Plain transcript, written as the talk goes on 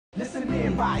Listen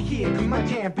in right here, cause my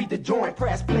jam beat the joint.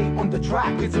 Press play on the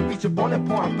track, it's a reach a boiling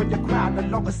point. But the crowd no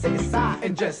longer sit aside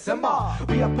and just simmer.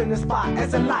 We up in the spot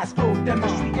as the lights go dim. The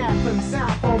street anthem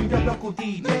sound from your local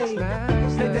DJ.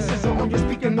 Play the sizzle on your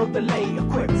speaker, no delay.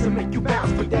 Equipped to make you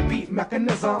bounce with that beat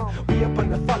mechanism. We up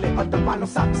in the folly of the vinyl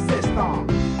sound system.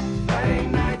 Friday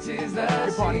night is the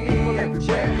scene.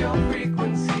 Check your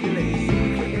frequency.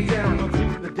 Get down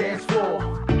onto the dance floor.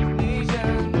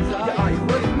 Nesians Are you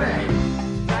with me?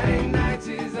 Friday night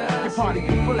is the Party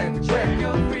people everywhere. Check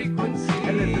your frequency.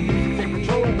 And let the music take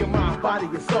control of your mind, body,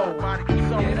 and soul.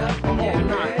 Get up all and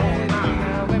night, get all ready. night.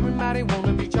 Now everybody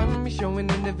wanna be trying to be showing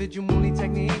individual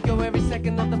technique. Go every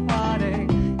second of the party.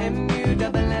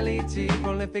 M-U-double-L-E-T.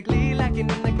 Prolifically lacking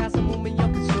in the constant movement you're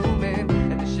consuming.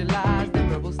 Initialize the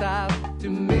verbal style to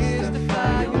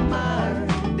mystify your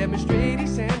mind. Demonstrate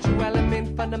essential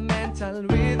element, fundamental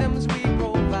rhythms we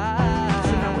provide.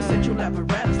 So now essential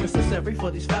apparatus necessary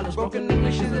for these fellas. Broken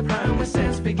English is a prime with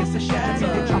sense begins to shatter.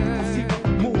 Take a tropical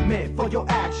sequence, movement for your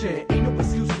action. Ain't no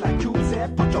excuses like Cube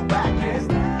said, put your back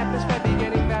in. Atmosphere be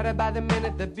getting fatter by the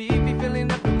minute. The beat be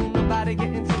filling up the room, nobody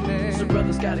getting to me. So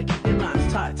brothers gotta keep their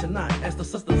lines tight tonight. As the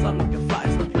sisters are looking fly,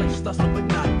 as the place starts to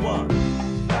ignite. What?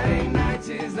 Friday night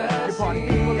is the Party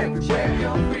people scene. everywhere. Check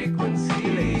your frequency.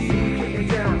 Get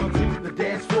down onto the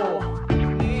dance floor.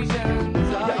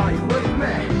 Nesians Are you with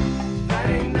me?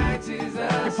 Friday night is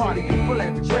the Party people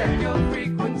everywhere. Check your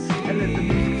frequency. And let the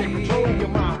music take control of your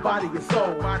mind, body, and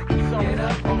soul. Get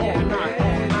up all and get night,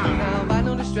 ready. all night. Now by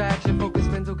no distraction, focus,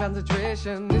 mental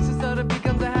concentration. This is sort of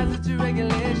becomes a hazard to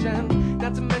regulation.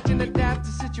 Not to mention adapt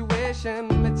to situation.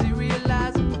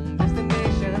 Materialize upon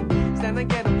destination. Stand and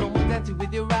get no more than to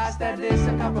with your eyes. That is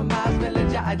a compromise,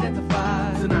 village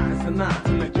identify. Tonight is the night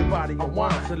to let your body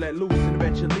unwind. To let loose and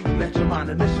eventually let your mind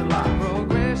initialize.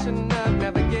 Progression of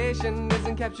navigation is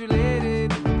encapsulated.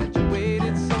 That you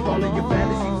waited so All long. of your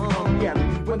fantasies become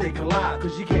reality when they collide.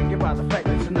 Cause you can't get by the fact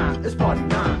that tonight is party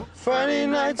night. Friday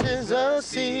night is a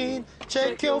scene.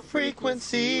 Check your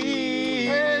frequency.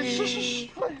 Hey, shh.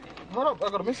 Wait, hold up, I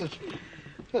got a message.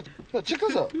 Check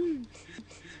this out.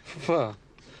 Fuck.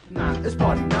 Tonight is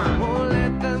party night. Won't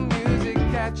let the music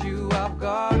catch you off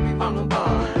guard. We from the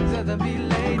bonds of the be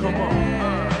late. Come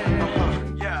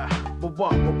on, yeah. But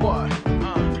what,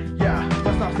 yeah.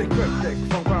 Let's not say cryptic.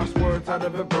 From crosswords out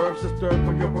of verbs, disturbed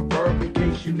from your reverb. In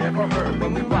case you never heard,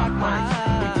 when we rock mics,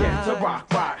 we tend to rock.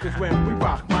 Cause when we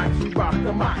rock mics, we rock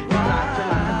the mic. We rock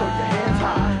till I can throw your hands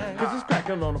high. Cause it's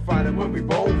cracking on the Friday when we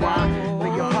roll wide.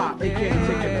 Then you pop, they can't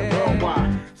take it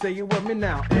worldwide. Say it with me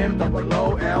now,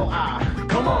 M-O-O-L-I.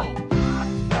 Come on.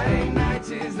 Friday night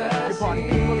is the Party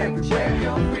people scene. everywhere. Check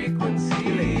your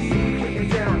frequency.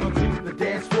 Get down onto the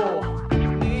dance floor.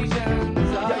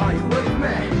 Nesians Are you with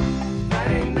me?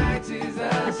 Friday night is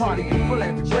the Party people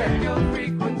everywhere. Check your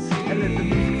frequency. And let the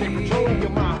music take control of your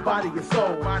mind, body, and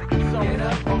soul. Get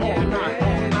up all and get night, all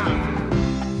ready.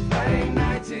 night. Friday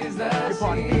night is the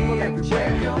Party people scene. everywhere.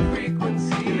 Check your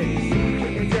frequency.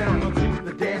 Get down onto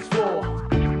the dance floor.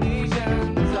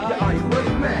 Nesians Are you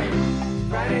with me?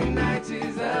 Friday night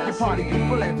is the Party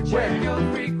people everywhere. Check your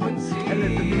frequency. And let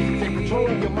the music take control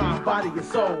of your mind, body, and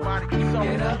soul.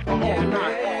 Get up all and get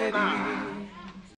night, ready.